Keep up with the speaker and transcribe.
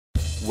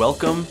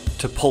Welcome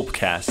to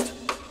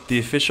Pulpcast, the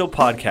official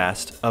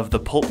podcast of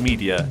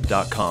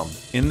thepulpmedia.com.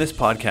 In this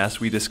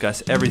podcast, we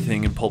discuss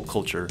everything in pulp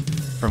culture,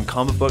 from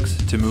comic books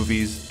to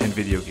movies and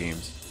video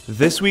games.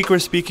 This week, we're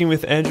speaking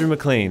with Andrew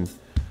MacLean,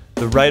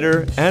 the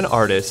writer and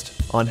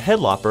artist on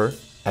Headlooper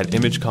at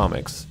Image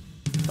Comics.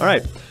 All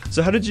right,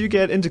 so how did you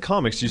get into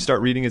comics? Did you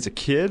start reading as a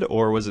kid,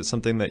 or was it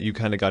something that you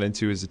kind of got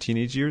into as a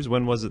teenage years?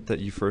 When was it that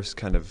you first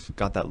kind of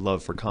got that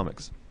love for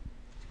comics?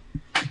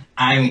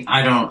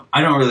 I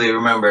don't really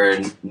remember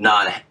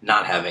not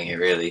having it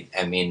really.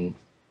 I mean,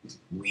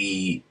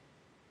 my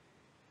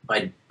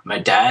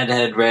dad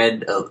had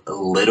read a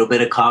little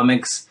bit of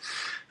comics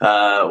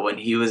when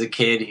he was a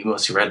kid. He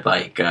mostly read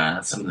like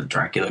some of the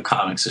Dracula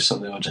comics or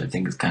something, which I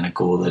think is kind of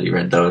cool that he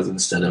read those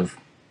instead of,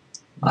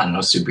 I don't know,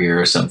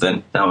 superhero or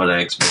something. Not what I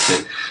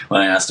expected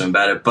when I asked him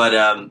about it.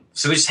 But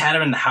so we just had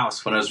him in the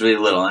house when I was really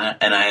little,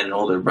 and I had an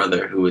older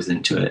brother who was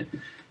into it.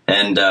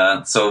 And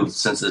so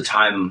since the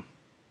time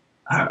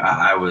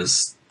I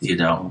was,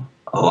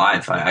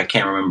 alive, I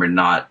can't remember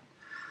not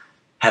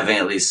having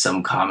at least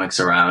some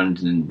comics around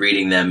and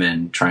reading them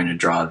and trying to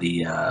draw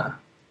the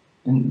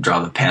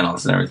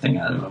panels and everything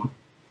out of them.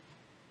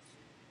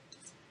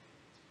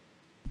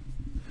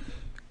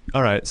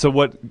 All right. So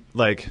what,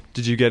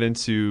 did you get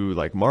into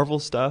Marvel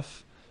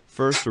stuff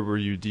first, or were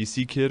you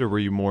DC kid, or were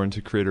you more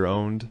into creator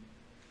owned?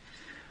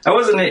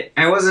 Didn't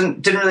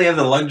really have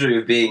the luxury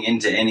of being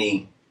into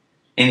any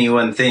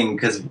one thing,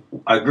 because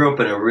I grew up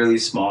in a really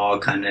small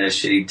kind of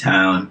shitty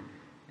town,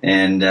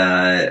 and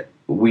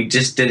we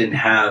just didn't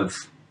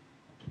have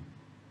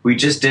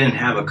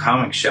a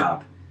comic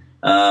shop,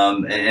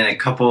 and a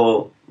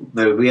couple.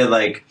 We had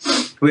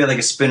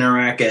a spinner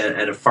rack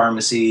at a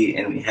pharmacy,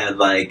 and we had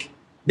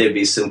there'd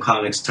be some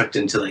comics tucked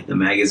into the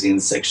magazine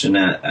section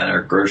at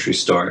our grocery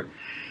store,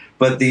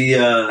 but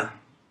there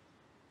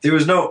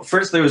was no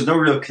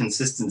real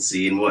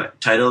consistency in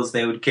what titles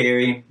they would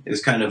carry. It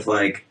was kind of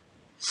a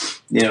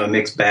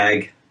mixed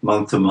bag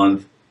month to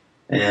month.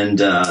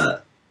 And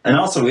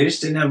also we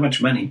just didn't have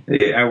much money.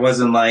 There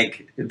wasn't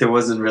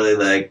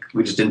really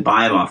we just didn't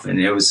buy them often.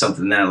 It was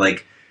something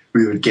that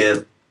we would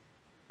get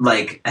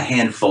a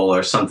handful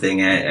or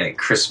something at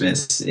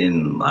Christmas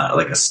in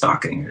a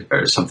stocking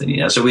or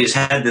something, So we just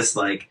had this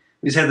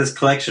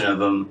collection of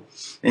them,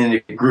 and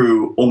it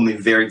grew only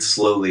very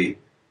slowly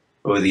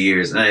over the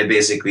years. And I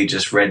basically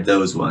just read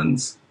those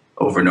ones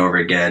over and over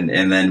again.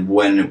 And then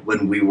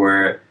when we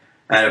were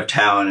out of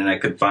town and I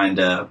could find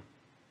a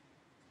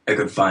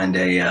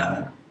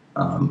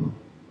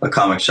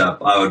comic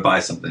shop, I would buy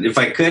something if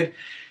I could.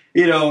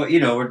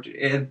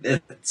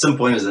 At some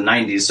point it was the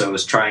 90s, so I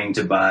was trying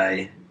to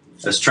buy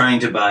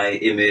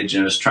Image,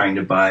 and I was trying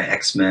to buy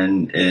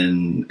X-Men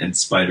and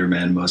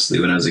Spider-Man mostly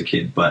when I was a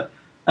kid, but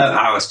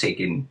I was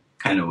taking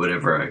kind of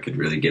whatever I could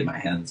really get my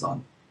hands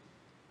on.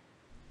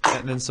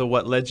 And then, so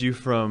what led you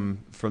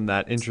from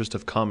that interest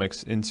of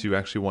comics into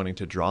actually wanting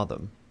to draw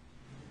them?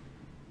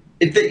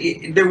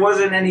 There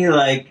wasn't any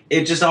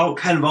it just all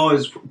kind of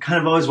always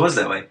was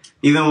that way.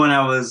 Even when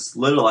I was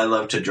little, I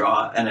loved to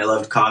draw and I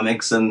loved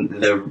comics,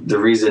 and the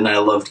reason I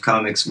loved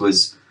comics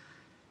was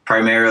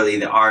primarily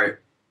the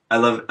art. I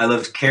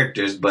loved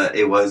characters, but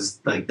it was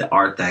the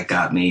art that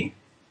got me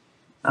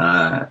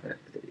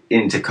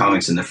into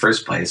comics in the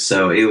first place.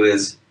 So it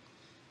was,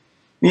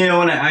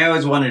 when I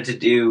always wanted to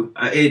do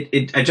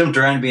it. I jumped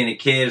around being a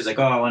kid. It was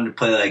I wanted to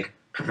play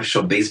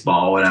professional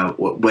baseball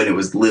when it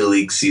was Little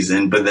League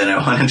season, but then I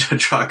wanted to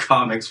draw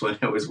comics when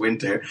it was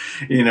winter.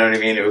 You know what I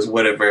mean? It was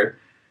whatever.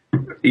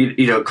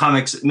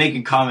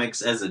 Making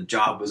comics as a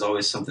job was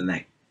always something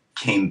that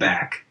came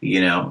back.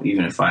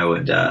 Even if I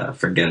would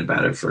forget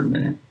about it for a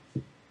minute.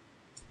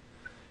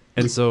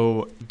 And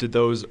so, did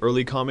those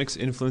early comics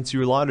influence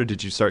you a lot, or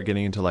did you start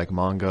getting into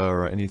manga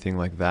or anything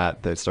like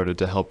that started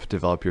to help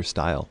develop your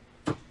style?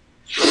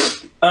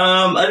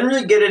 I didn't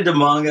really get into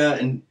manga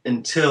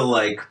until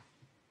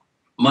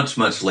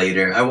much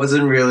later. I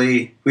wasn't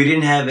really. We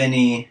didn't have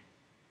any.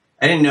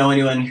 I didn't know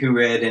anyone who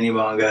read any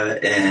manga,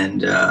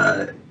 and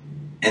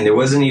there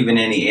wasn't even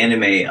any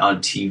anime on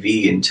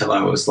TV until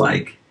I was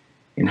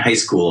in high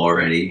school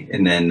already,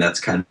 and then that's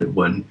kind of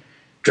when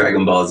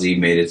Dragon Ball Z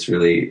made its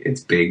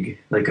big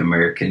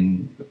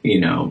American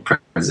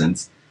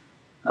presence.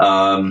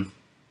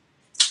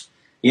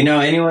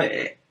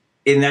 Anyway,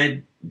 in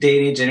that day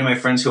and age, any of my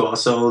friends who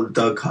also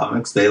dug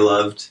comics, they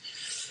loved,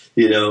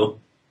 we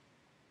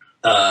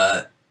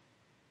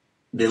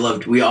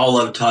all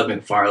loved Todd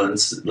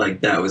McFarlane's.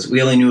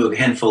 We only knew a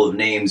handful of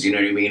names, you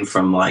know what I mean,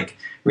 from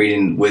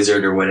reading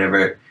Wizard or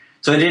whatever.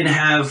 So I didn't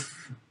have,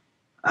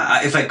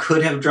 if I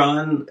could have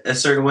drawn a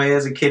certain way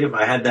as a kid, if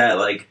I had that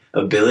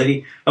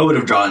ability, I would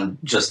have drawn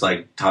just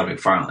like Todd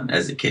McFarlane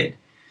as a kid,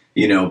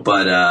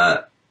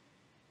 but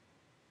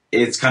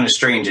it's kind of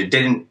strange. It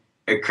didn't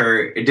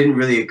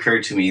really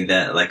occur to me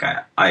that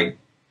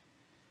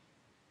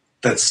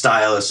that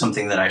style is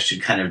something that I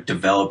should kind of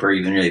develop or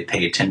even really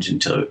pay attention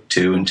to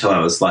until I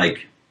was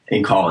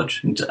in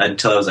college,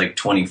 until I was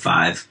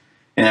 25,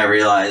 and I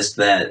realized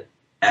that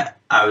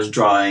I was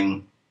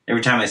drawing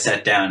every time I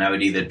sat down, I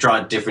would either draw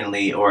it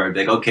differently or I'd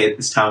be like, okay,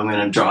 this time I'm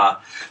going to draw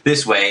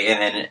this way.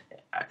 And then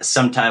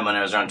sometime when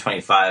I was around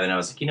 25 and I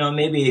was like,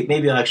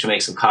 maybe I'll actually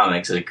make some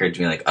comics, it occurred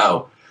to me like,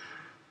 oh,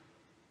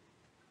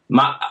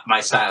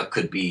 my style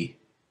could be,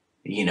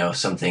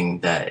 something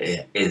that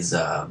is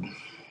a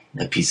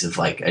piece of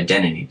like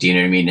identity. Do you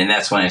know what I mean? And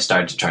that's when I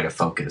started to try to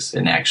focus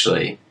and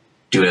actually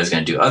do what I was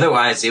going to do.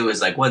 Otherwise, it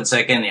was like 1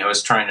 second I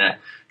was trying to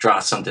draw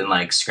something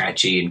like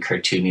scratchy and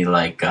cartoony,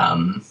 like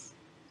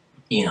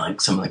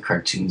like some of the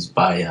cartoons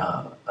by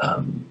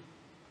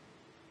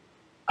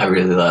I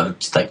really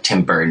loved like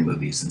Tim Burton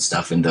movies and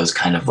stuff, and those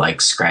kind of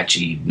like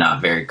scratchy, not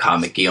very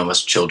comic-y,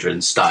 almost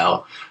children's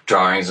style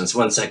drawings. And so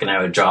 1 second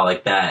I would draw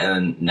like that,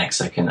 and then next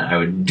second I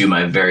would do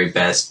my very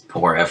best,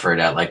 pour effort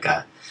at like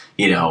a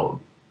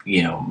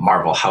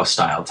Marvel house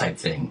style type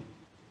thing.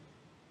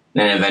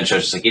 Then eventually I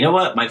was just like, you know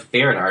what? My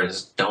favorite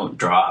artists don't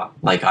draw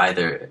like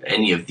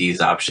any of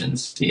these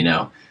options,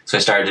 So I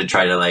started to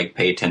try to like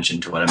pay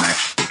attention to what I'm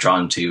actually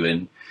drawn to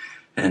and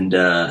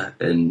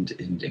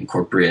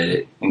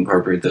incorporate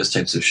those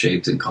types of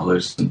shapes and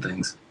colors and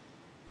things.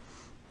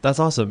 That's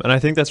awesome. And I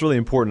think that's really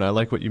important. I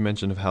like what you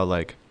mentioned of how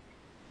like,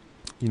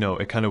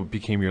 it kind of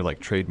became your like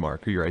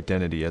trademark or your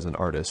identity as an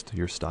artist,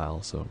 your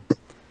style. So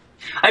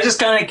I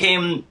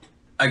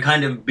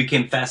kind of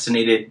became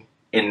fascinated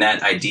in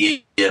that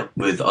idea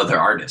with other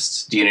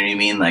artists. Do you know what I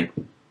mean? Like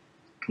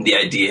the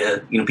idea,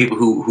 people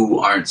who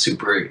aren't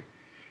super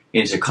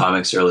into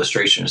comics or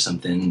illustration or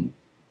something,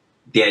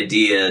 the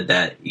idea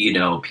that,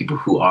 people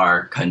who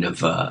are kind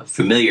of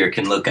familiar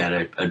can look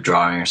at a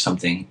drawing or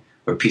something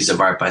or a piece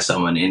of art by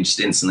someone and just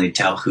instantly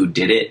tell who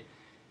did it.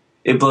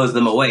 It blows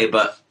them away,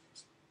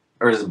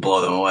 or doesn't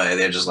blow them away.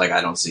 They're just like,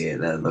 I don't see it.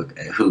 Look,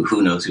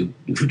 who knows who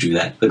drew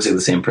that? Looks like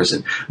the same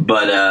person.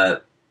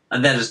 But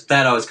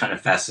that always kind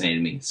of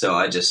fascinated me. So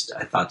I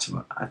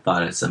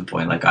thought at some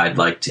point, like I'd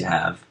like to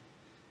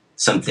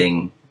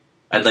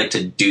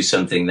do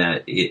something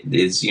that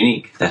is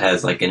unique, that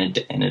has like an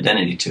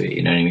identity to it.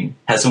 You know what I mean?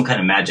 Has some kind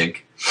of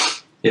magic,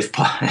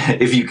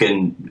 if you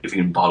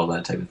can bottle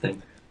that type of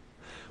thing.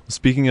 Well,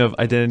 speaking of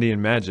identity and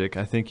magic,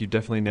 I think you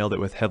definitely nailed it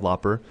with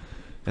Headlooper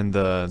and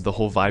the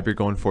whole vibe you're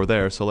going for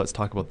there. So let's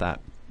talk about that.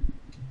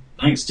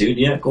 Thanks, dude.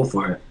 Yeah, go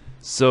for it.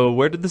 So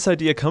where did this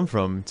idea come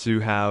from to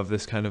have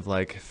this kind of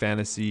like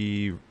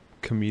fantasy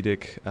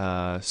comedic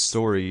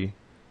story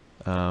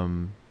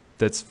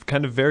that's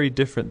kind of very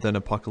different than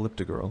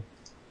Apocalyptic Girl?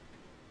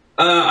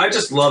 I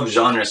just love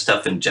genre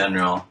stuff in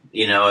general.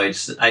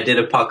 I did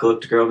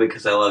Apocalyptic Girl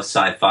because I love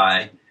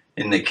sci-fi,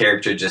 and the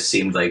character just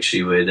seemed like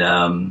she would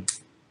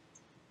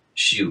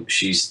she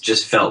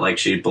just felt like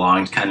she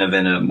belonged kind of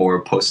in a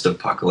more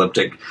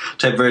post-apocalyptic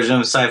type version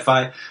of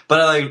sci-fi.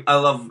 But I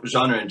love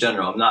genre in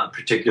general. I'm not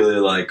particularly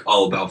like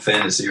all about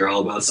fantasy or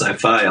all about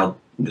sci-fi.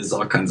 There's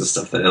all kinds of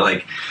stuff that I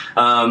like.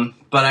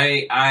 But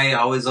I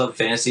always loved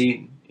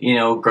fantasy,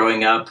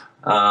 growing up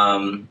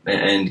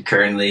and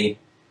currently.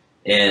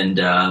 And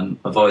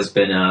I've always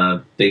been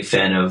a big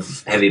fan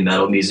of heavy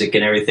metal music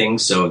and everything.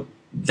 So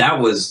that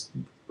was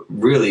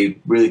really,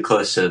 really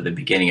close to the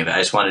beginning of it. I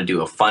just wanted to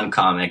do a fun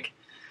comic.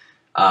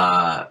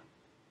 And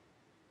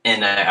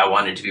I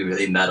wanted to be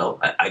really metal.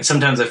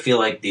 Sometimes I feel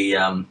like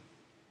it's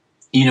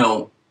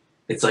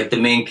like the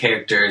main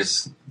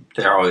characters,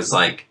 they're always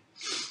like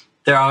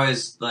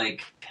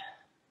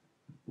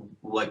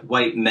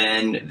white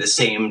men, the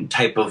same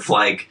type of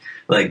like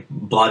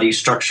body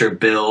structure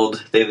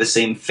build. They have the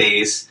same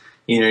face.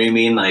 You know what I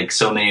mean? Like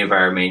so many of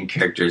our main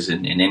characters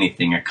in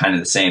anything are kind of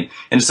the same.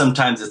 And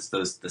sometimes it's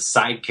the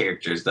side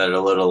characters that are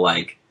a little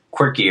like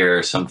quirkier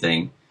or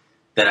something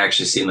that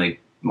actually seem like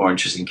more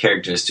interesting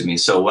characters to me.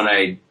 So when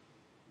I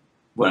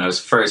was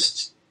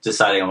first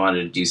deciding I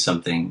wanted to do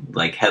something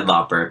like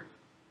Headlooper,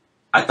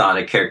 I thought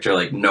a character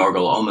like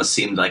Norgal almost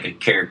seemed like a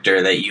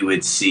character that you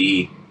would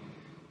see,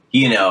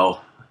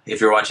 if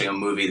you're watching a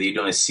movie, that you'd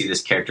only see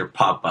this character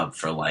pop up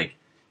for like,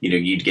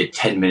 you'd get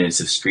 10 minutes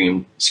of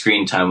screen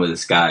time with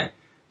this guy.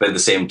 But at the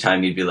same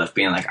time, you'd be left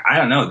being like, I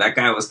don't know, that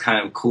guy was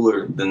kind of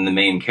cooler than the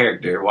main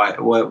character.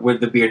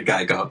 Where'd the beard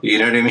guy go? You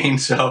know what I mean?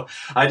 So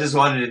I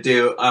wanted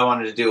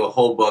to do a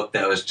whole book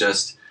that was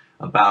just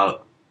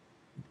about,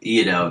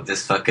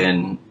 this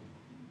fucking,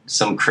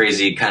 some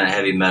crazy kind of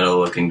heavy metal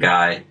looking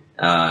guy,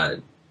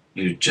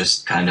 who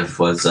just kind of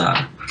was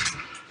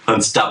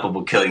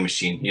unstoppable killing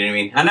machine. You know what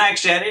I mean? And I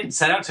didn't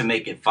set out to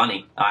make it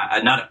funny.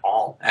 Not at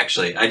all,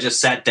 actually. I just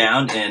sat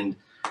down and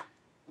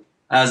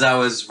as I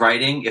was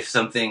writing, if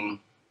something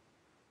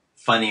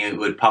funny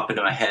would pop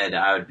into my head,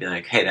 I would be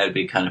like, hey, that would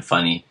be kind of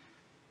funny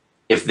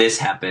if this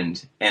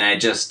happened. And I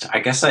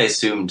guess I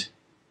assumed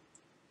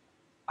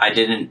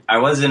I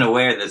wasn't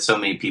aware that so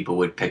many people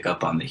would pick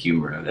up on the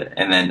humor of it.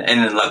 And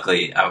then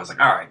luckily I was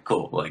like, all right,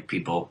 cool. Like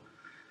people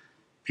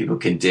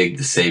can dig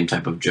the same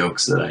type of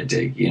jokes that I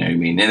dig, you know what I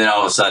mean? And then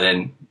all of a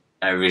sudden,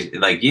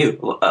 like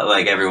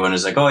everyone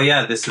is like, oh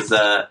yeah, it's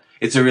a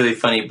really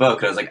funny book.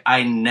 And I was like,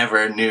 I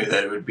never knew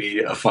that it would be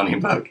a funny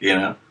book,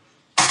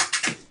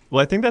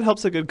 Well, I think that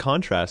helps a good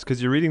contrast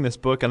because you're reading this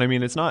book, and I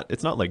mean, it's not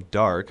like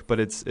dark, but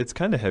it's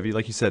kind of heavy,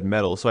 like you said,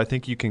 metal. So I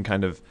think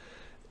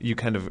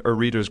our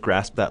readers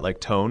grasp that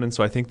like tone, and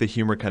so I think the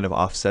humor kind of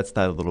offsets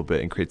that a little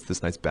bit and creates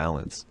this nice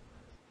balance.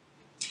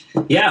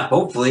 Yeah,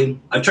 hopefully.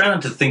 I try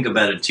not to think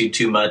about it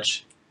too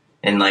much,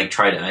 and like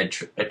I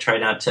try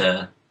not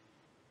to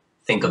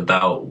think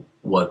about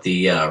what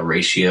the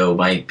ratio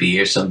might be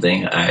or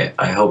something.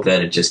 I hope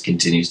that it just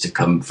continues to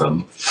come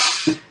from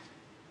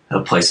a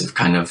place of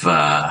kind of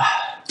I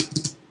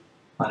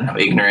don't know,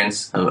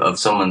 ignorance of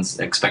someone's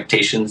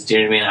expectations. Do you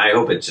know what I mean? I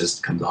hope it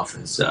just comes off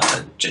as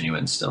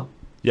genuine still.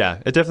 Yeah,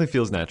 it definitely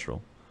feels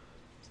natural.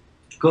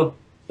 Cool.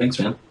 Thanks,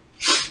 man.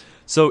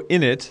 So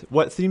in it,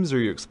 what themes are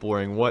you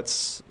exploring?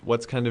 What's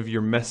kind of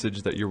your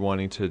message that you're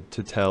wanting to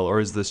tell, or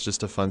is this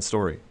just a fun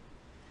story?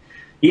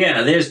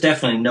 Yeah, there's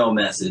definitely no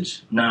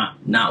message. Not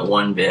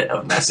one bit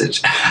of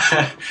message.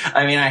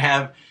 I mean,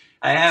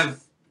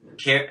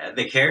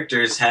 the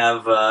characters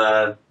have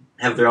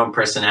their own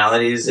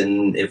personalities,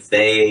 and if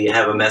they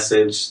have a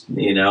message,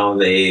 you know,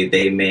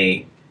 they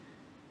may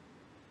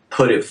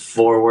put it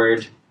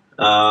forward.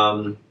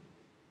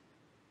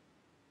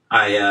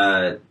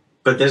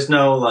 But there's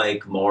no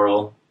like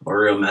moral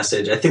or real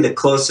message. I think the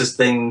closest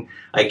thing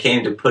I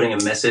came to putting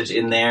a message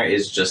in there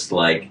is just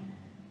like,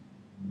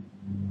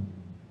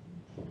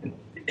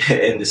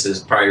 and this is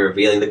probably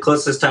revealing, the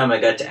closest time I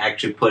got to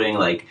actually putting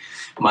like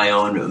my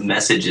own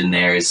message in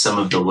there is some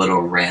of the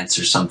little rants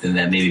or something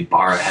that maybe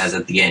Barra has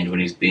at the end when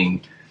he's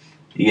being,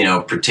 you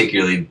know,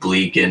 particularly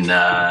bleak and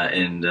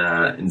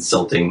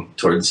insulting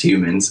towards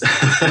humans.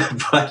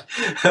 but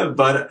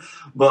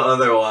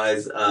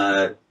otherwise,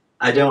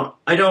 I don't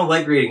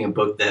like reading a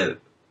book that,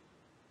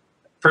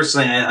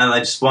 personally, I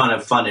just want a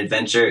fun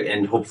adventure,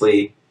 and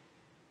hopefully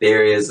the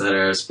areas that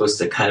are supposed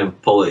to kind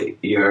of pull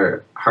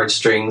your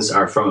heartstrings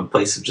are from a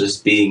place of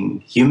just being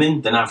human.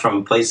 They're not from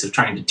a place of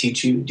trying to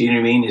teach you. Do you know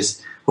what I mean? Is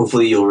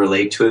hopefully you'll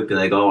relate to it, be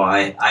like, oh,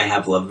 I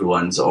have loved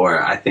ones,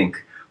 or I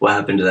think what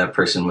happened to that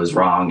person was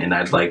wrong, and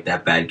I'd like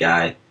that bad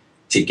guy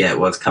to get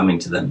what's coming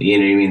to them. You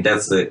know what I mean?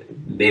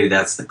 Maybe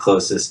that's the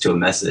closest to a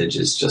message,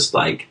 is just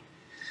like,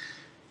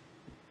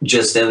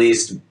 just at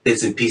least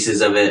bits and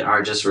pieces of it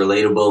are just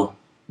relatable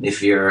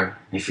if you're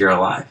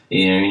alive.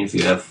 You know what I mean? If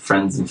you have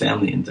friends and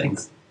family and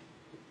things.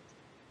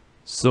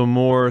 So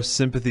more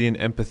sympathy and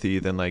empathy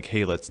than like,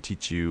 hey, let's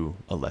teach you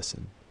a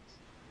lesson.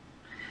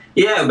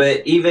 Yeah,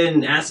 but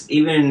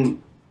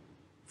even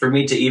for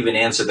me to even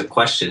answer the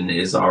question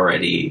is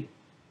already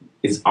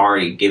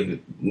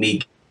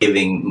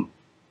giving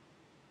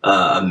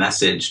a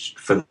message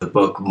for the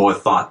book more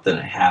thought than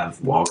I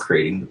have while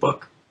creating the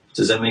book.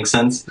 Does that make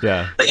sense?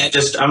 Yeah. Like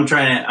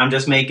I'm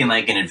just making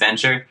like an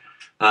adventure,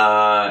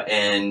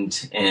 and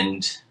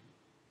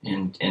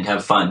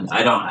have fun.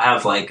 I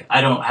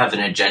don't have an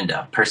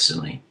agenda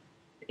personally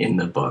in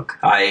the book.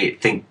 I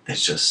think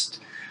it's just,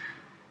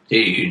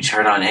 dude, you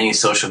turn on any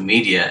social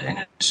media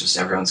and it's just,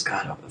 everyone's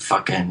got a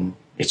fucking,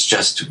 it's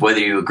just whether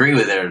you agree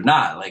with it or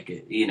not.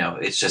 Like, you know,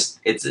 it's just,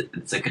 it's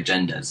like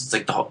agendas. It's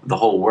like the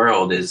whole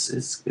world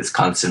is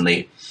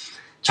constantly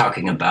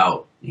talking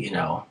about, you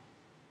know,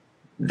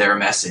 their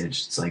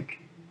message. It's like,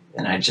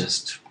 and I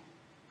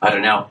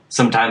don't know.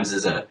 Sometimes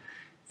there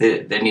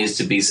needs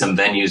to be some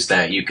venues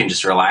that you can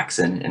just relax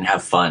in and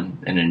have fun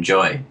and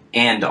enjoy.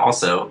 And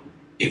also,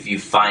 if you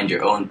find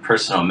your own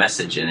personal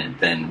message in it,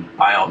 then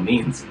by all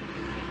means,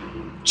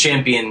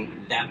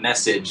 champion that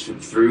message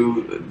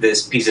through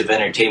this piece of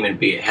entertainment,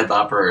 be it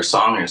Headlooper or a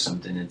song or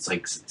something. It's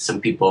like some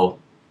people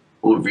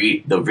they'll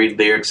read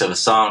lyrics of a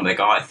song, like,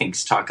 oh, I think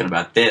he's talking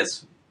about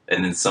this.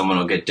 And then someone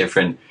will get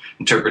different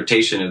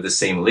interpretation of the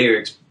same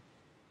lyrics.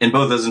 And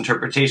both those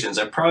interpretations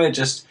are probably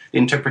just the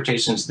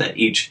interpretations that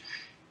each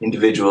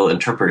individual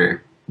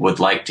interpreter would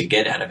like to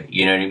get out of it.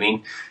 You know what I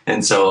mean?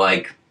 And so,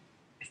 like,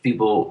 if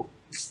people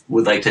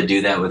would like to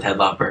do that with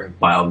Headlooper,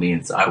 by all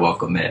means, I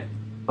welcome it.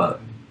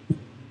 But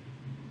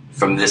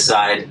from this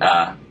side,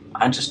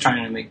 I'm just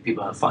trying to make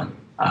people have fun.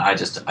 I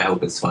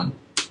hope it's fun.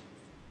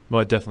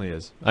 Well, it definitely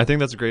is. I think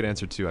that's a great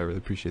answer too. I really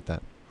appreciate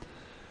that.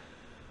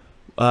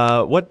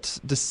 What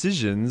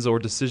decision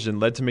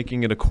led to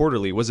making it a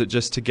quarterly? Was it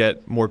just to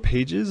get more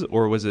pages,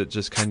 or was it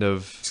just kind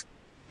of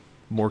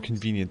more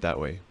convenient that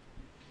way?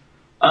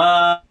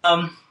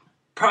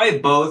 Probably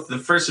both. The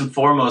first and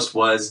foremost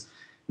was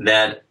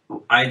that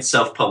I'd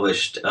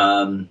self-published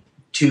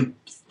two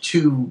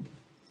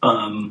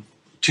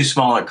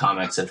smaller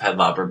comics of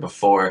Headlooper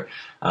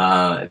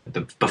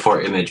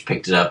before Image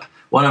picked it up.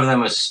 One of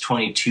them was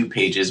 22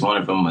 pages. One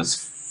of them was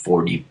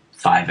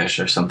 45-ish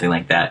or something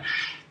like that.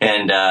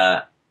 And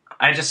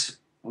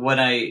when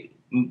I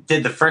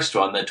did the first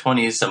one, the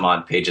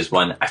 20-some-odd pages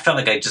one, I felt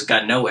like I just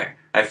got nowhere.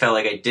 I felt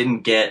like I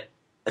didn't get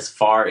as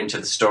far into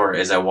the story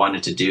as I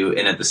wanted to do,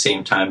 and at the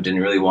same time didn't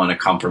really want to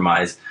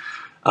compromise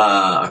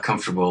a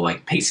comfortable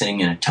like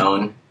pacing and a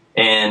tone.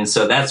 And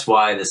so that's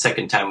why the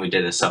second time we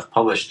did a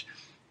self-published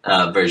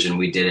version,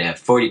 we did it at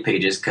 40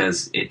 pages,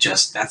 because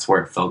that's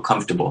where it felt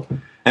comfortable.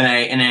 And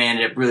I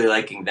ended up really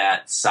liking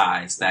that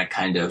size, that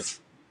kind of,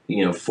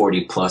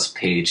 40 plus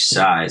page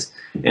size.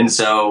 And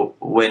so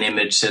when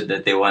Image said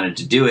that they wanted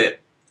to do it,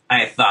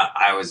 I thought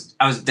I was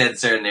dead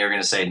certain they were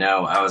going to say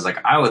no. I was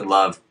like, I would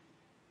love,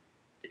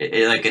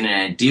 like in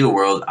an ideal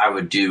world, I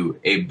would do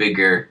a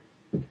bigger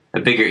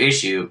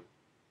issue,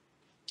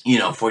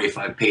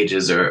 45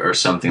 pages or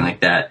something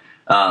like that.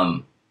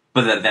 But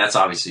that's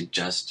obviously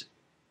just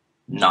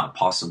not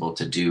possible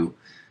to do.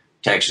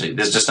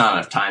 There's just not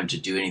enough time to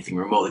do anything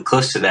remotely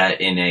close to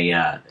that in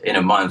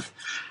a month.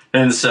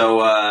 And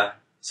so I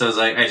was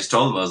like, I just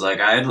told them, I was like,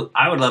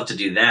 I would love to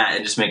do that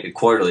and just make it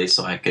quarterly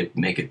so I could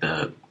make it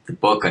the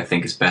book I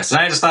think is best.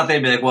 And I just thought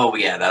they'd be like, well,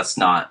 yeah, that's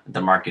not,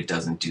 the market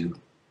doesn't do,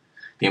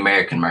 the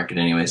American market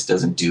anyways,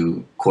 doesn't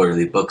do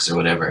quarterly books or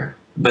whatever.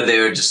 But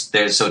they're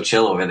so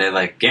chill over it. They're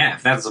like, yeah,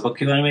 if that's the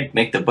book you want to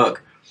make the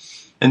book.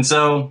 And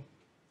so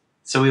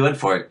we went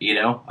for it,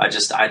 I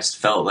just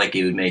felt like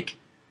it would make,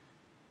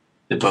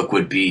 the book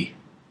would be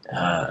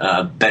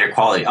better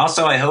quality.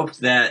 Also, I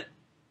hoped that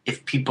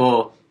if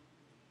people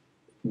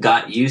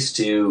gave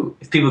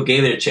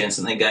it a chance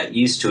and they got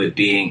used to it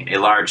being a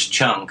large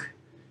chunk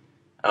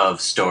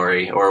of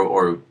story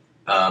or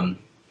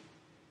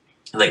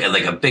like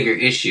a bigger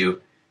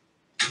issue,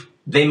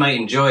 they might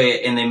enjoy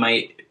it, and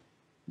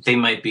they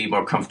might be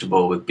more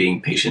comfortable with being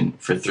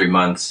patient for 3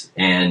 months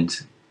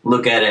and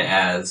look at it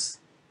as,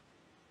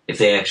 if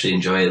they actually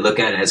enjoy it, look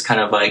at it as kind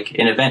of like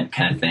an event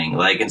kind of thing.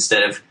 Like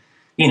instead of,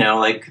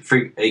 like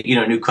for,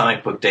 New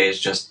Comic Book Day is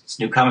just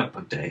New Comic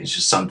Book Day. It's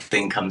just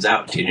something comes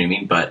out. Do you know what I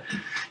mean? But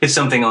if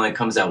something only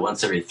comes out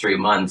once every 3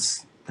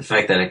 months, the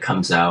fact that it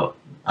comes out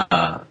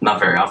not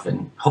very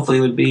often, hopefully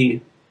would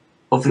be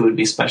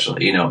special.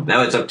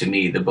 That was up to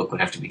me. The book would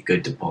have to be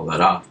good to pull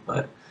that off.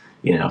 But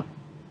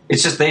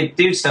it's just they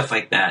do stuff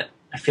like that.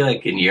 I feel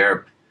like in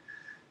Europe,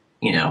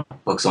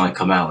 books only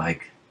come out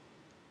like,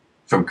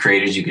 from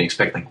creators, you can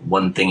expect like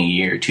one thing a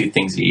year, 2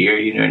 things a year.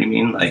 You know what I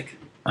mean? Like,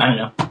 I don't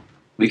know.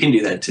 We can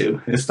do that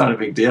too. It's not a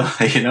big deal,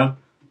 I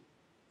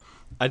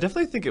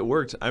definitely think it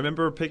worked. I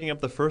remember picking up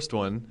the first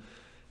one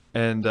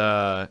and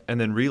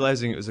then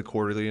realizing it was a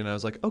quarterly, and I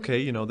was like,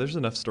 okay, there's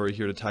enough story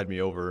here to tide me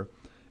over.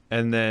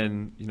 And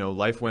then,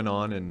 life went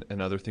on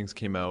and other things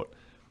came out.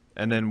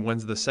 And then when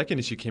the second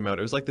issue came out,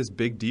 it was like this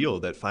big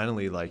deal that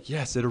finally, like,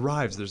 yes, it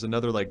arrives. There's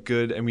another like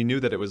good, and we knew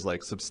that it was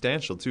like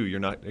substantial too. You're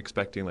not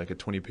expecting like a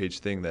 20-page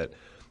thing that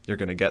you're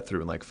going to get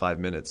through in like 5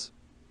 minutes.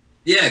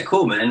 Yeah,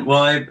 cool, man.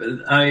 Well,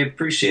 I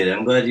appreciate it.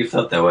 I'm glad you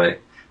felt that way.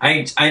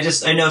 I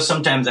know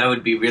sometimes I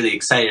would be really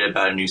excited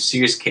about a new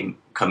series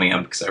coming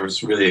up because I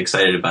was really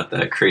excited about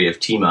the creative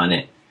team on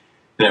it.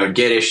 And I would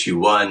get issue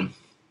 1,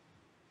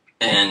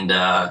 and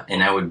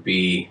I would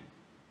be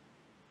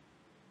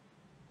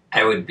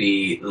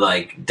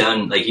like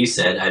done, like you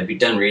said, I'd be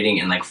done reading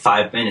in like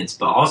 5 minutes.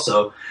 But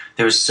also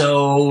there was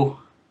so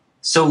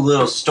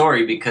little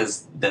story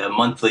because the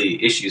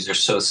monthly issues are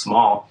so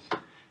small.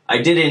 I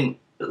didn't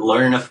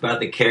learn enough about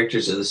the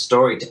characters of the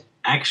story to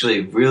actually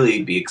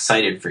really be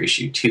excited for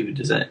issue 2.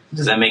 Does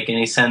that make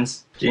any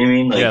sense? Do you know what I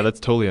mean? Like, yeah, that's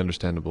totally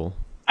understandable.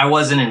 I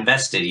wasn't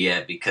invested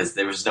yet because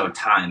there was no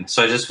time.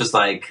 So I just was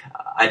like,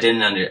 I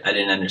didn't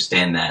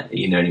understand that.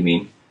 You know what I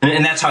mean?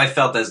 And that's how I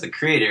felt as the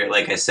creator.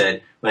 Like I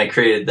said, when I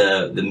created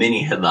the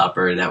mini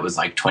Headlooper that was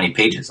like 20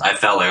 pages, I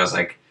felt like I was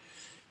like,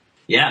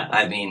 yeah,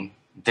 I mean,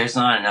 there's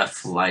not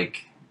enough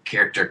like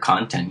character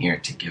content here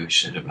to give a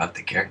shit about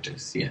the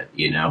characters yet,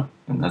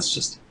 And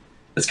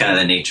that's kind of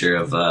the nature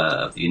of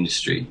the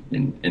industry.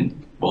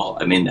 And well,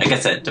 I mean, I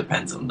guess that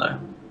depends on the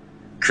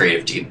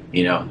creative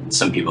team.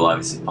 Some people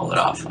obviously pull it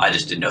off. I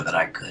just didn't know that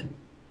I could.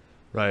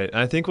 Right. And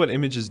I think what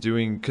Image is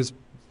doing, because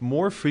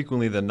more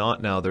frequently than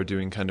not now, they're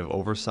doing kind of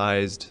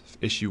oversized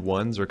issue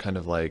 1s or kind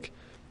of like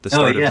the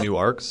start of new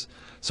arcs.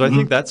 So I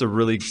think that's a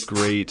really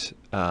great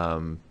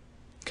kind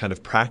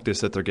of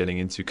practice that they're getting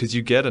into, because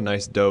you get a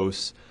nice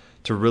dose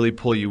to really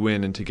pull you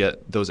in and to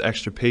get those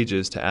extra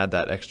pages to add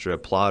that extra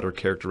plot or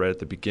character right at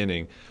the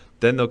beginning.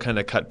 Then they'll kind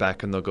of cut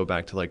back and they'll go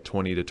back to like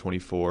 20 to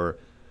 24.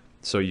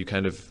 So you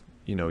kind of,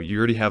 you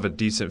already have a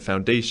decent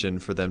foundation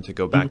for them to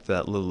go back to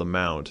that little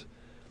amount.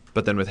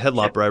 But then with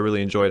Headlooper, I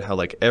really enjoyed how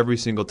like every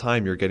single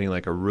time you're getting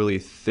like a really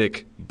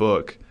thick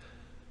book.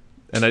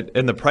 And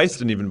the price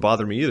didn't even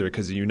bother me either,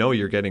 because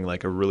you're getting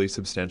like a really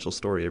substantial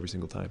story every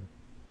single time.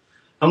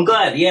 I'm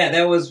glad. Yeah,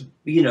 that was,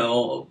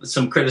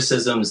 some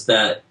criticisms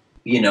that,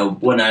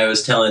 when I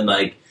was telling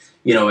like,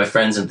 my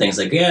friends and things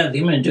like, yeah, I'm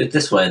going to do it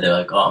this way. They're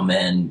like, oh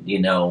man,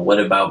 what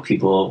about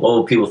people? What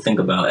will people think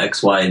about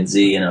X, Y, and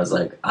Z? And I was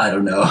like, I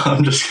don't know.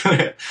 I'm just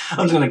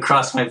gonna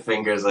cross my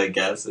fingers, I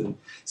guess, and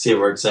see if it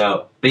works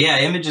out. But yeah,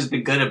 Image has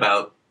been good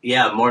about,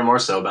 more and more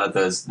so about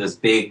those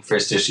big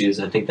first issues.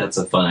 I think that's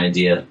a fun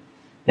idea.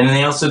 And then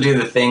they also do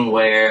the thing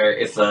where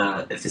if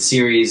a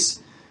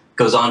series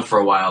goes on for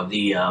a while,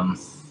 the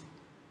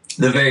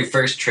very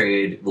first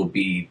trade will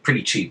be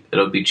pretty cheap.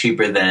 It'll be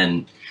cheaper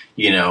than,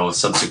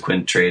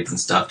 subsequent trades and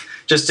stuff,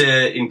 just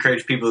to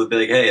encourage people to be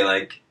like, hey,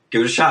 like,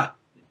 give it a shot.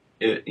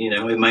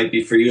 It might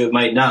be for you, it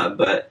might not,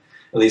 but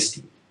at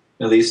least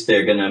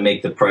they're going to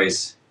make the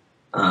price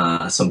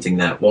something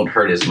that won't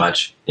hurt as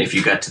much if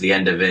you got to the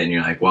end of it and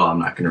you're like, well, I'm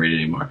not going to read it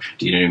anymore.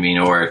 Do you know what I mean?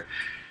 Or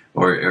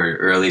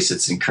at least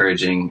it's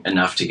encouraging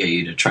enough to get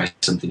you to try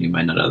something you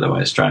might not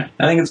otherwise try.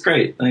 I think it's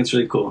great. I think it's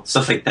really cool.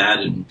 Stuff like that,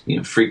 and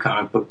Free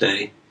Comic Book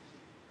Day,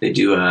 they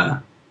do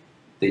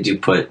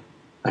put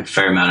a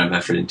fair amount of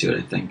effort into it,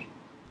 I think.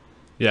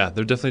 Yeah,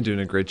 they're definitely doing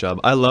a great job.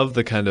 I love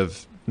the kind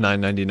of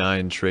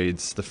 $9.99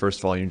 trades, the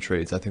first volume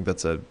trades. I think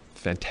that's a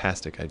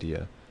fantastic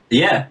idea.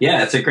 Yeah,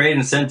 it's a great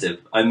incentive.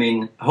 I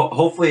mean,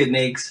 hopefully it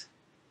makes.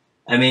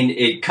 I mean,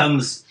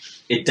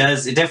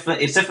 it's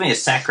definitely a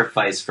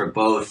sacrifice for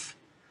both,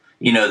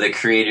 the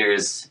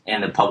creators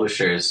and the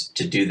publishers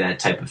to do that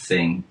type of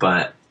thing.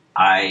 But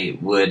I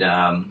would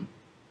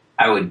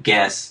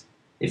guess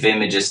if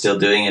Image is still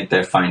doing it,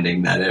 they're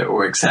finding that it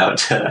works out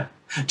to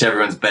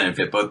everyone's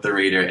benefit, both the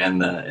reader and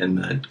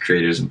the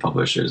creators and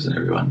publishers and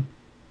everyone.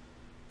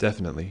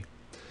 Definitely.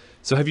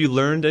 So have you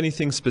learned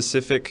anything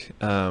specific,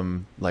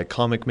 like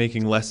comic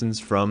making lessons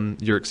from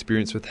your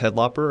experience with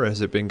Headlooper, or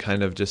has it been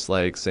kind of just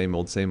like same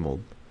old, same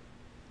old?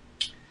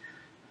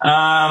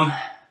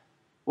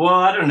 Well,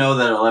 I don't know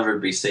that it'll ever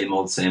be same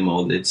old, same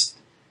old.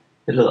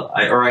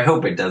 I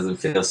hope it doesn't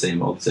feel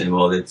same old, same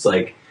old. It's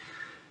like,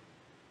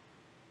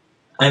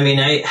 I mean,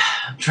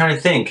 I'm trying to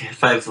think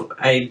if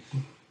I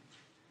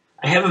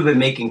haven't been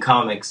making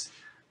comics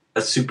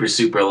a super,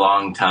 super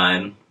long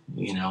time,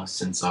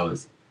 since I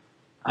was,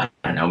 I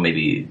don't know,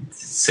 maybe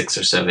 6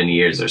 or 7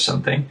 years or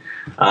something.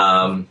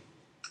 Hopefully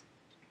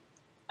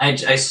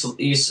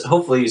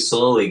you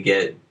slowly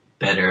get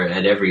better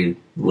at every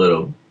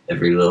little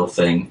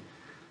thing.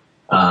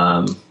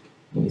 Let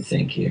me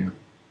think here.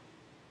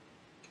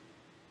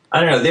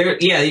 I don't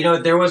know.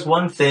 There was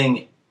one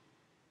thing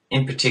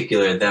in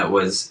particular that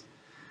was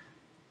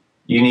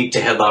unique to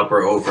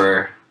Headlooper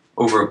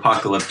over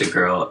Apocalyptic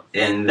Girl,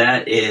 and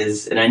that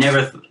is, and I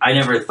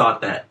never thought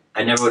that,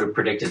 I never would have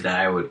predicted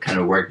that I would kind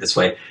of work this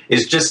way.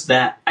 It's just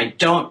that I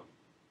don't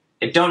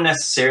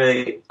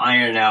necessarily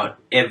iron out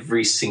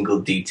every single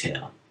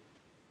detail.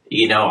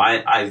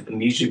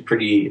 I'm usually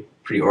pretty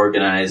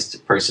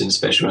organized person,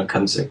 especially when it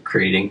comes to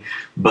creating.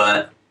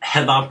 But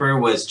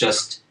Headlooper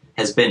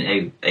has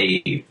been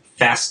a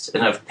fast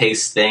enough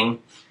paced thing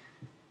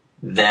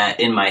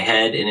that in my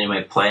head and in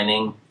my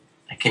planning,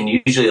 I can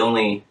usually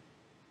only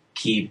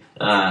keep.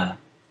 I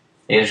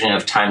usually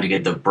have time to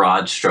get the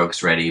broad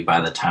strokes ready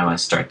by the time I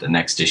start the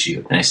next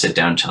issue, and I sit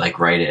down to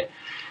write it.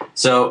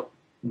 So,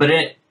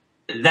 that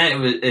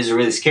is a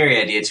really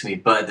scary idea to me,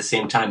 but at the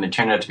same time, it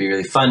turned out to be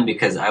really fun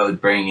because I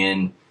would bring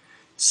in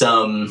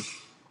some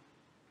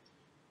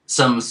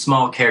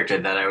small character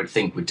that I would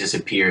think would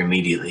disappear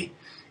immediately,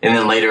 and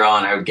then later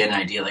on, I would get an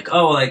idea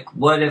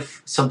what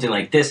if something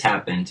like this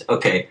happened?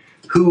 Okay,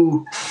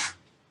 who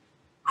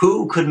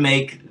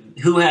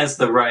has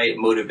the right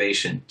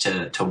motivation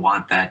to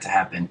want that to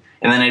happen?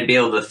 And then I'd be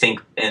able to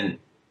think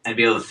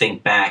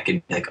back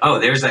and be like,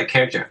 oh, there's that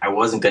character I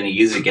wasn't going to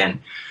use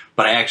again,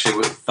 but I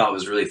actually thought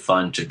was really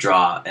fun to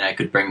draw, and I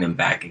could bring them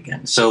back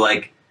again. So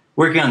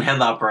working on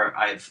Headlooper,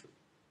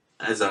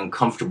 as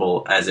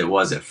uncomfortable as it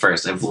was at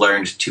first, I've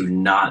learned to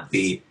not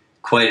be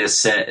quite as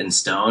set in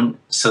stone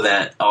so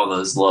that all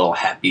those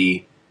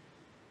happy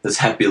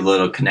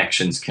little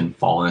connections can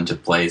fall into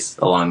place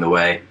along the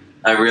way.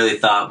 I really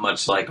thought,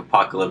 much like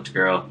Apocalyptic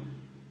Girl,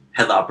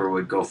 Headlooper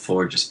would go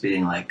for just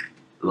being like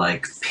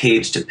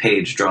page to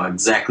page, draw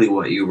exactly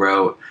what you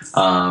wrote.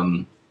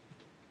 Don't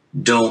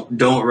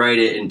write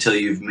it until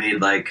you've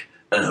made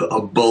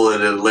a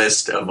bulleted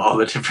list of all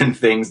the different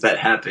things that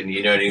happen.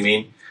 You know what I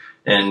mean?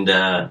 And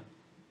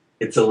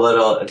it's a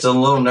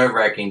little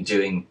nerve-wracking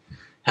doing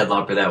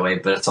Headlooper that way,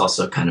 but it's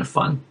also kind of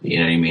fun. You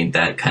know what I mean?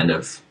 That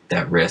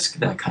risk,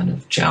 that kind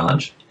of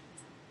challenge.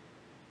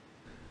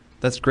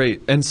 That's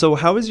great. And so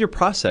how is your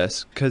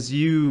process? Because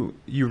you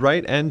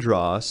write and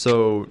draw,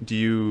 so do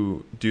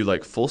you do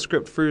full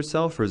script for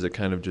yourself, or is it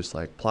kind of just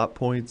plot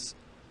points?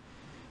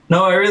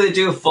 No, I really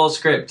do a full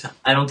script.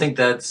 I don't think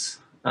that's,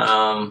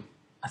 I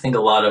think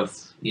a lot of,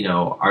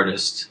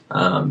 artists,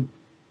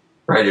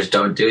 writers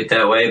don't do it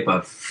that way,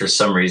 but for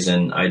some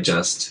reason I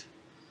just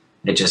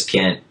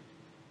can't.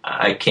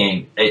 Like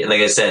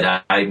I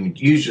said, I'm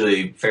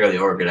usually fairly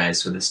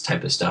organized with this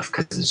type of stuff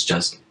because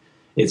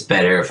it's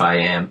better if I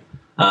am.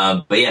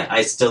 But yeah,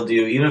 I still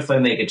do, even if I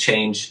make a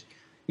change,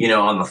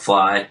 on the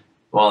fly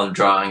while I'm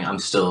drawing, I'm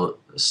still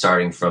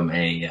starting from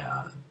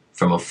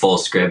a full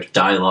script,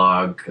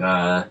 dialogue,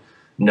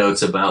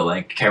 notes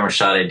about camera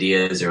shot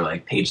ideas or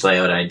page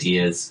layout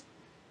ideas.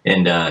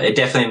 And it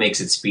definitely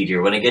makes it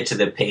speedier. When I get to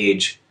the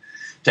page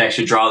to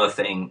actually draw the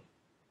thing,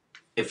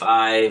 if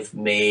I've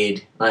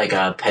made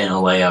a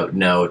panel layout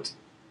note,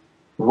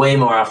 way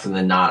more often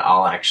than not,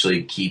 I'll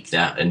actually keep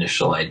that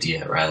initial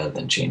idea rather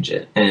than change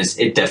it. And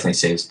it definitely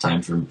saves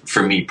time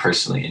for me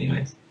personally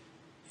anyways.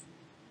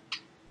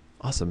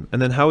 Awesome.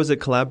 And then how is it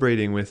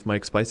collaborating with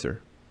Mike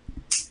Spicer?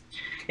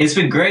 It's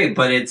been great,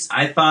 but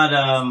I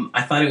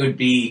thought it would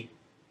be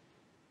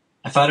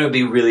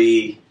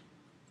really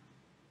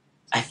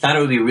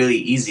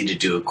easy to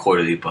do a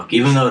quarterly book.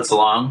 Even though it's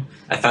long,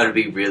 I thought it'd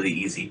be really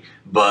easy.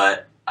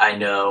 But I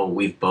know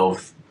we've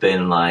both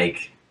been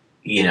like,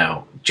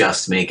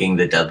 just making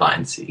the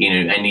deadlines.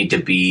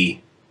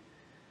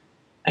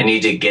 I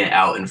need to get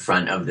out in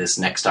front of this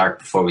next arc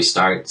before we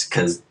start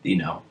because,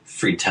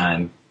 free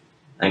time.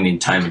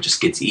 Time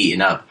just gets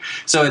eaten up.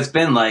 So it's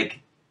been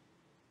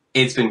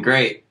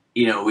great.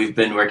 We've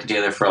been working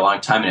together for a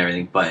long time and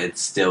everything, but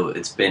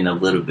it's been a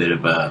little bit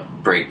of a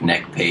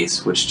breakneck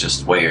pace, which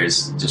just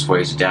wears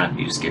you down.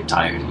 You just get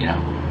tired,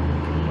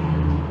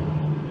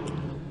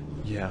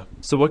 Yeah.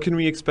 So what can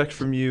we expect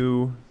from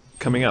you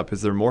coming up?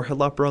 Is there more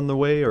Headlooper on the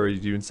way, or are you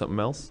doing something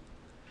else?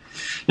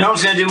 No, I'm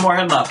just gonna do more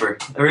Headlooper.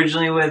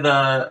 Originally with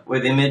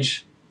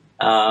Image,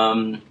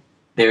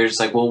 they were just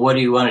like, "Well, what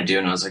do you want to do?"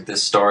 And I was like,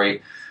 "This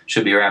story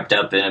should be wrapped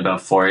up in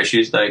about 4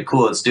 issues." They're like,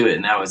 "Cool, let's do it."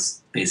 And that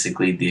was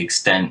basically the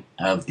extent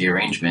of the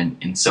arrangement.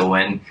 And so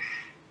when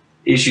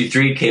issue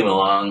 3 came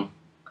along,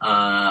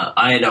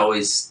 I had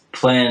always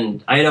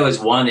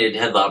wanted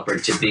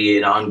Headlooper to be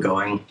an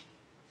ongoing.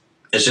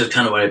 It's just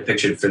kind of what I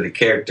pictured for the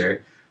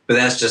character, but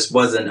that just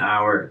wasn't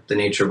the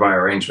nature of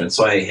our arrangement.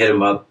 So I hit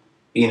him up,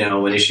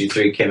 when issue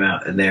 3 came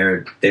out, and they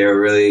were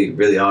really,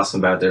 really awesome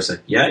about it. They're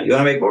like, "Yeah, you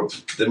want to make more?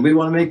 Then we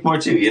want to make more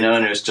too," and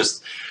it was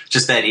just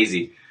that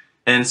easy.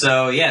 And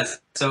so, yes.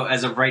 So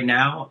as of right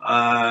now,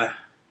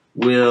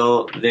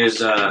 there's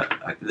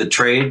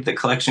the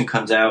collection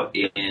comes out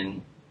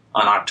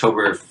on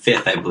October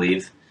 5th, I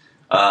believe,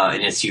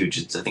 and it's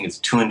huge. I think it's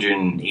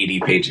 280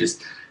 pages,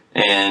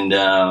 and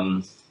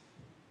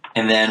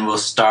then we'll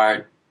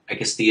start. I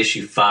guess the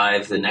issue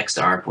 5, the next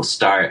arc, will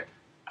start.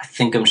 I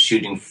think I'm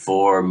shooting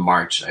for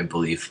March, I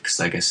believe, because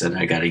like I said,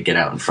 I got to get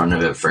out in front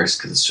of it first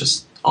because it's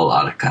just a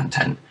lot of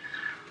content.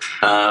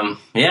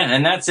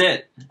 And that's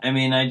it.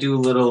 I do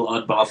little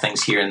oddball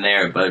things here and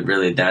there, but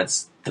really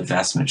that's the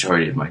vast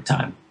majority of my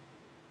time.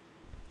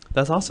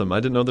 That's awesome. I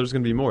didn't know there's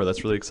going to be more.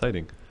 That's really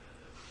exciting.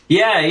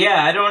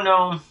 Yeah. I don't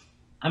know.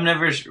 I'm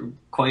never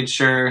quite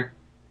sure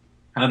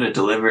how to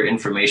deliver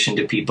information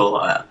to people.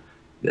 A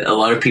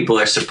lot of people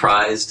are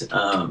surprised.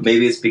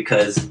 Maybe it's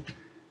because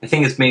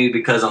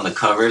on the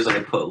covers I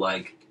put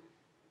I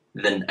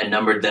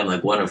numbered them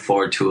 1 of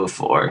 4, 2 of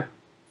 4,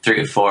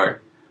 3 of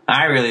 4.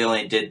 I really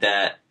only did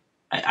that.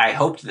 I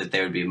hoped that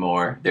there would be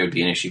more. There would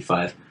be an issue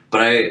 5.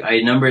 But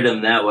I numbered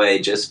them that way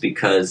just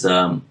because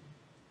when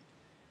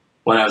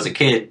I was a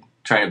kid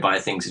trying to buy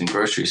things in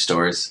grocery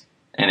stores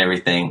and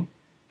everything,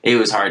 it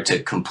was hard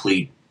to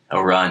complete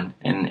a run.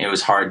 And it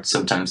was hard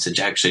sometimes to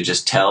actually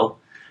just tell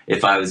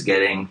if I was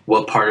getting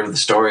what part of the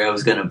story I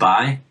was going to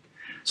buy.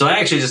 So I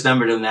actually just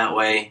numbered them that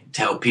way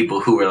to help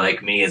people who were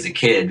like me as a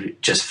kid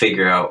just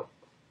figure out,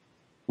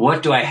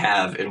 what do I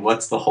have and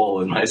what's the hole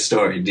in my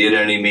story? Do you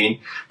know what I mean?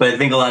 But I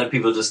think a lot of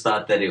people just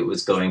thought that it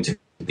was going to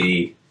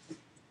be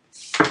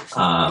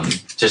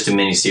just a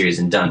miniseries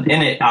and done.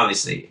 And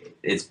obviously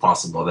it's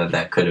possible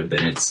that could have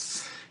been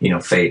its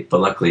fate, but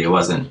luckily it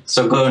wasn't.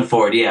 So going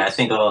forward, I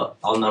think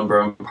I'll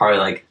number them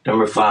probably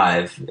number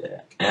 5,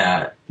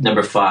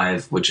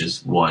 which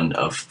is 1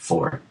 of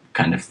 4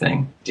 kind of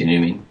thing. Do you know what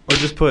I mean? Or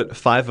just put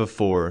 5 of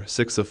 4,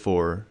 6 of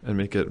 4, and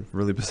make it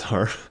really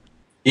bizarre.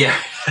 Yeah.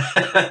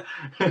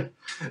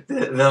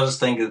 They'll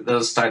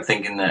start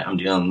thinking that I'm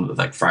dealing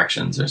with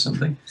fractions or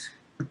something.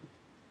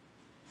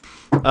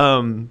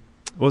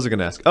 What was I going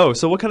to ask? Oh,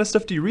 so what kind of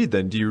stuff do you read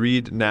then? Do you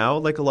read now a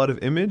lot of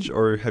Image,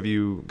 or have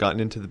you gotten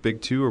into the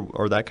big 2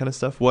 or that kind of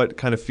stuff? What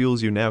kind of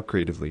fuels you now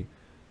creatively?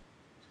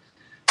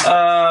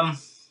 I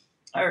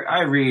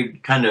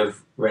read kind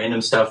of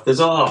random stuff. There's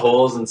a lot of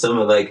holes in some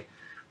of the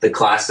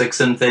classics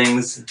and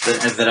things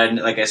that I,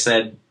 like I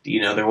said,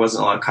 there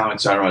wasn't a lot of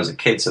comics around when I was a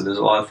kid, so there's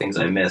a lot of things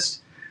I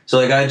missed. So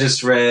I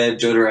just read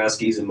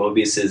Jodorowsky's and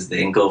Mobius's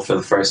The Inkle for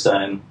the first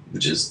time,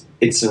 which is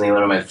instantly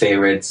one of my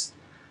favorites.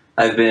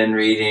 I've been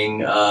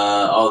reading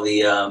all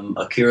the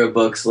Akira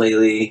books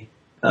lately,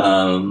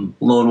 Lone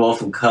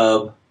Wolf and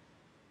Cub.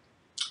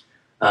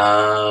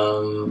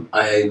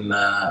 I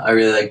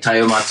really like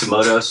Taiyo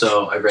Matsumoto,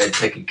 so I read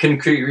Tekken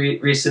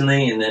Concrete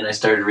recently, and then I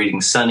started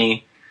reading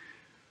Sunny.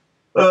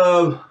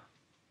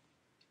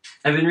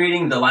 I've been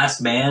reading The Last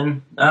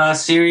Man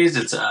series.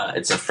 It's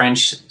a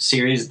French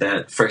series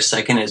that First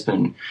Second has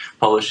been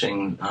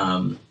publishing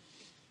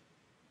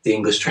the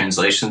English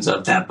translations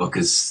of. That book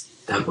is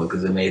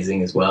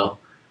amazing as well.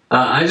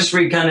 I just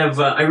read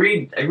I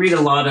read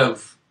a lot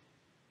of.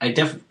 I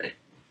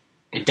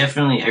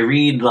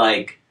read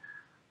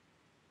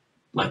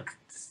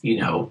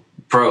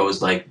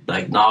prose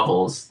like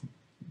novels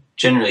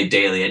generally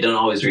daily. I don't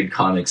always read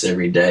comics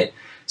every day.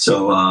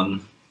 So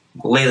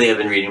lately I've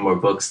been reading more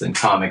books than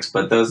comics,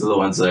 but those are the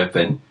ones that I've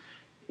been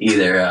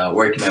either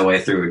working my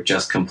way through or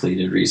just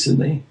completed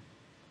recently.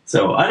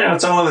 So I don't know,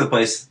 it's all over the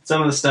place.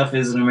 Some of the stuff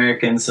is an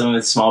American, some of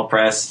it's small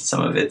press,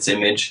 some of it's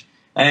Image.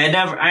 I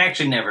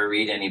actually never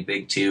read any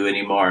big 2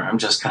 anymore. I'm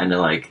just kind of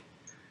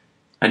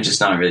I'm just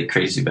not really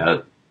crazy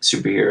about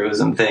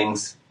superheroes and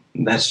things.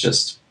 That's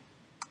just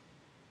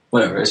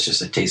whatever. It's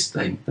just a taste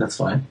thing. That's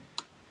fine.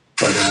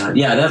 But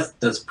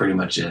that's pretty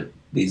much it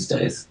these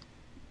days.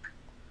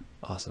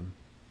 Awesome.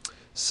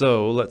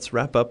 So let's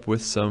wrap up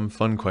with some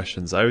fun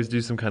questions. I always do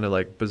some kind of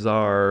like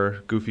bizarre,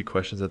 goofy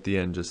questions at the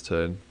end just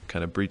to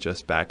kind of breach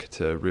us back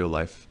to real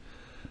life.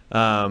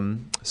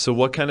 So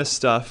what kind of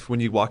stuff, when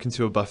you walk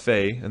into a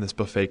buffet, and this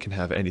buffet can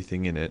have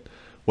anything in it,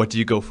 what do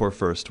you go for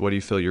first? What do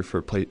you fill your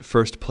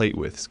first plate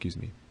with? Excuse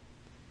me.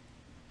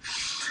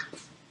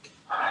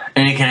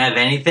 And it can have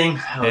anything?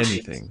 Oh,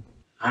 Anything. Geez.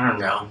 I don't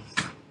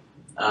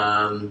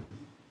know.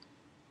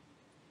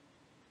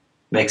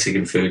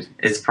 Mexican food.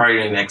 It's probably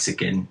going to be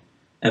Mexican.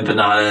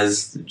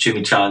 Empanadas,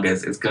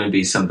 chimichangas. It's going to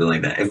be something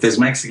like that. If there's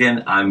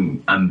Mexican,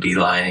 I'm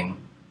beelining.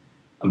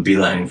 I'm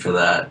beelining for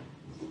that.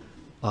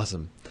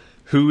 Awesome.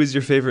 Who is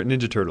your favorite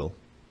Ninja Turtle?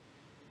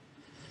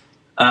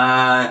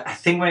 I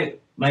think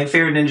my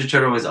favorite Ninja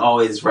Turtle was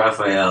always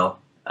Raphael.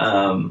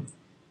 Because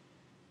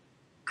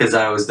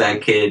I was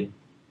that kid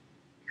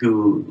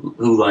who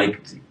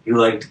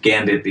liked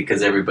Gambit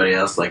because everybody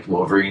else liked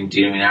Wolverine. Do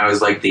you know what I mean? I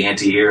was like the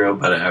anti-hero,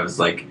 but I was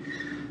like,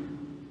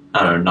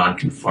 I don't know,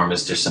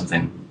 nonconformist or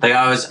something. Like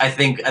I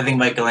think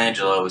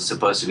Michelangelo was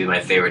supposed to be my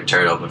favorite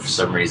turtle, but for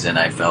some reason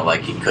I felt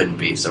like he couldn't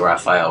be. So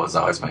Raphael was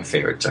always my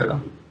favorite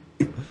turtle.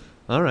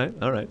 All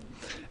right.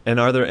 And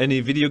are there any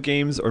video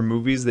games or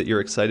movies that you're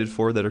excited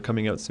for that are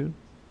coming out soon?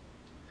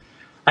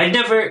 I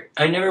never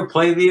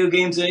play video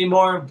games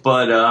anymore,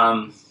 but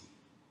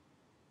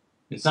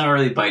it's not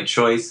really by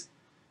choice.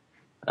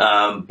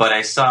 But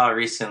I saw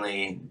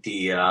recently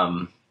the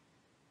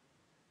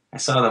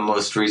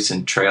most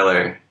recent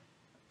trailer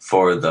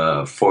for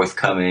the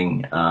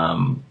forthcoming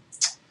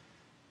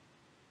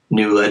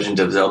new Legend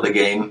of Zelda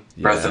game,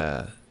 Breath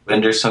of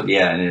Wind or something.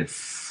 Yeah, and it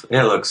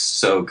looks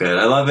so good.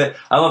 I love it.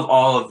 I love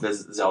all of the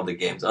Zelda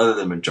games, other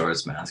than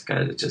Majora's Mask.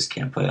 I just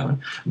can't play that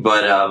one.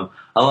 But I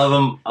love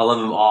them. I love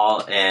them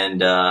all,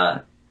 and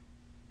I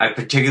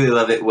particularly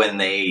love it when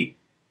they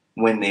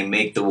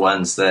make the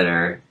ones that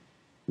are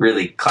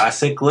really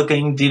classic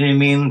looking. Do you know what I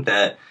mean?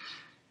 That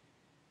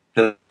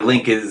the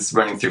Link is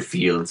running through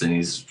fields and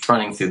he's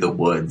running through the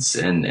woods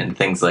and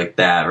things like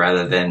that,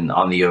 rather than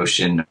on the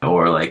ocean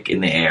or like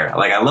in the air.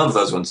 Like I love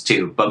those ones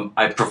too, but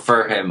I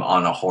prefer him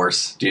on a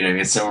horse. Do you know what I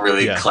mean? Some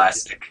really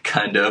classic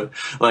kind of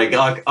like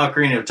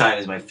Ocarina of Time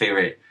is my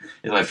favorite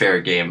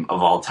game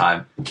of all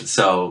time.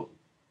 So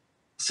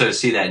to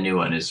see that new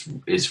one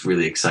is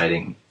really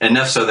exciting.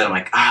 Enough so that I'm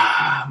like,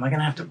 am I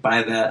gonna have to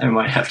buy that? I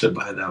might have to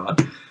buy that one.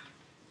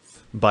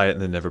 Buy it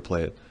and then never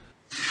play it.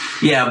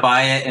 Yeah,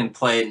 buy it and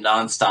play it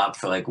nonstop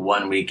for like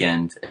one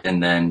weekend,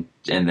 and then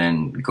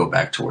go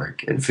back to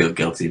work and feel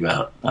guilty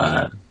about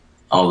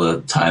all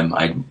the time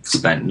I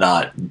spent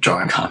not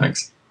drawing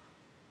comics.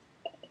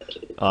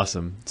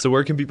 Awesome. So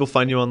where can people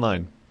find you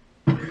online?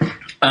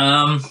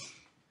 I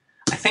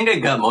think I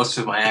got most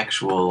of my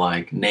actual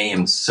like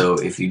names. So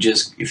if you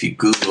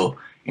Google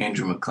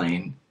Andrew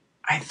MacLean,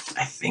 I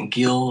think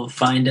you'll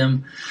find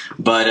him.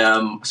 But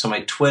so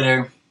my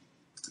Twitter.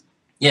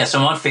 Yeah, so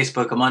I'm on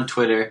Facebook. I'm on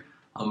Twitter.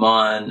 I'm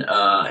on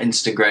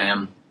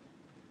Instagram.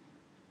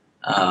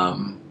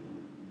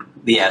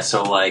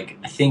 So like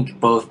I think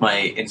both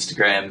my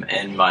Instagram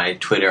and my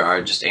Twitter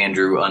are just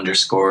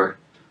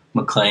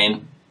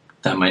Andrew_MacLean.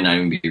 That might not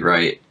even be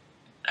right.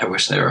 I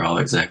wish they were all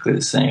exactly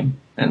the same,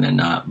 and they're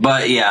not.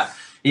 But yeah,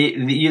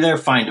 they're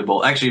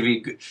findable.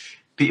 Actually,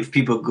 if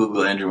people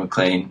Google Andrew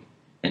MacLean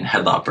and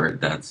Headlooper,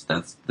 that's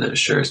the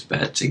surest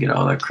bet to get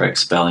all the correct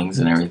spellings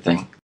and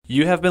everything.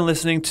 You have been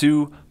listening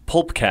to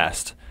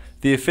Pulpcast,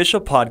 the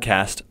official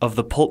podcast of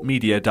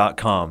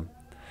thepulpmedia.com.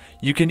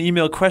 You can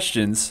email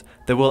questions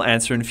that we'll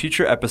answer in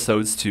future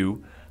episodes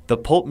to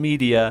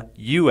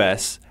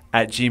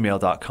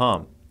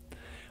thepulpmediaus@gmail.com.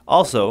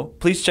 Also,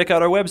 please check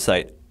out our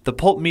website,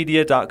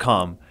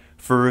 thepulpmedia.com,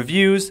 for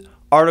reviews,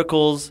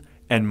 articles,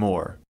 and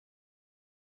more.